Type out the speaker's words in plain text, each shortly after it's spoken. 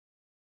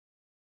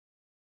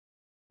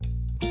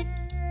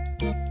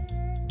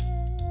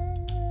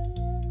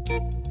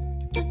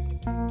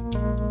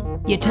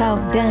You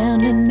talk down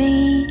to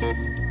me,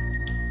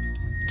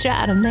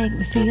 try to make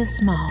me feel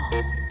small.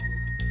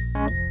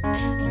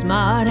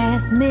 Smart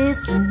ass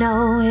Mr.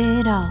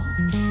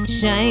 Know-it-all.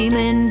 Shame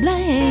and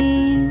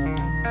blame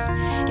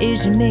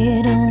is your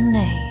middle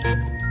name.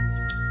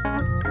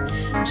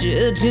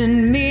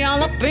 Judging me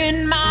all up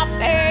in my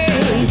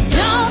face.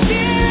 Don't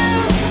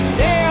you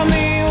tell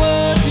me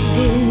what to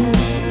do.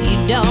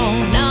 You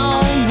don't know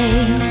me.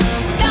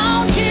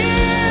 Don't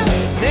you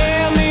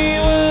tell me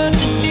what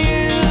to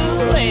do.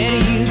 Where do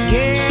you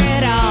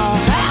get off?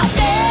 How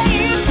dare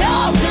you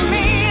talk to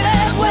me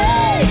that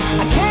way?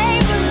 I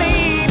can't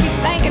believe you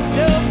think it's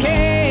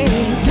okay.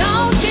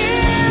 Don't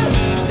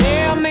you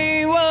tell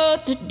me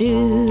what to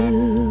do.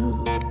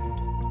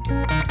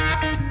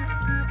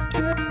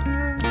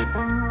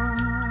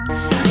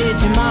 Did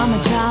your mama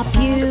drop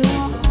you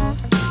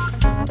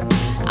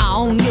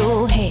on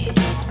your head?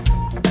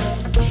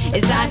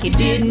 It's like you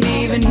didn't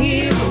even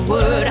hear a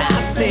word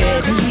I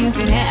said. You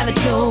can have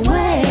it your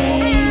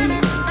way.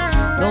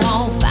 Go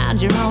on,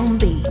 find your own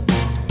beat.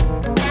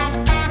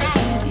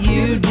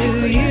 You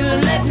do you,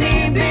 let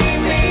me be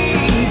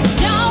me.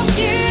 Don't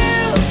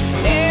you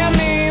tell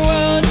me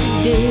what to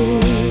do.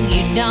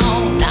 You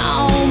don't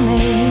know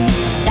me.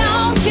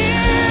 Don't you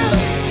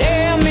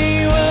tell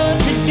me what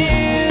to do.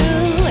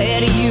 Where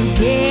do you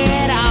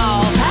get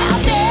off?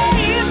 How dare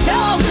you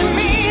talk to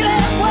me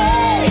that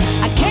way?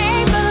 I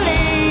can't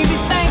believe you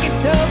think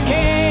it's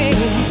okay.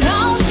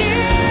 Don't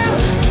you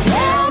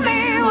tell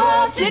me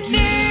what to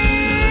do.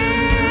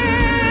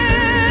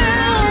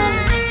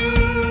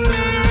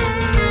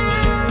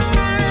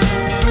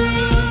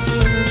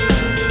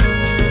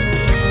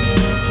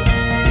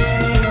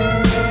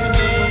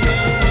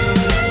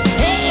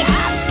 Hey,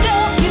 hot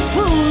stuff, you're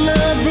full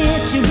of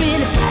it. You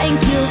really think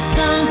you're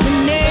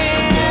something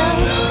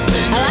else.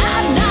 Well,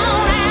 I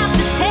don't have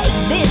to take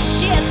this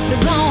shit, so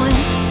go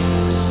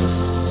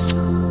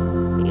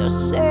and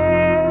yourself.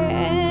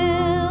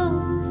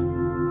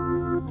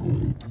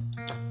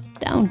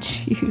 Don't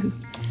you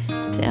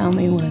tell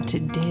me what to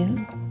do.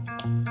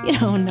 You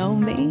don't know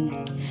me.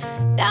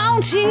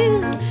 Don't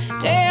you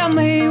tell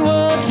me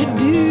what to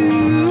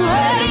do.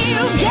 Where do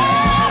you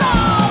get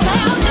off?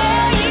 How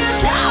dare you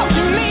talk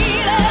to me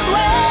that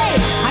way?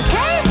 I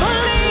can't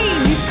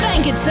believe you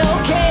think it's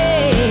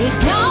okay.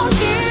 Don't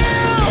you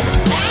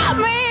tell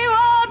me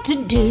what to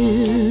do.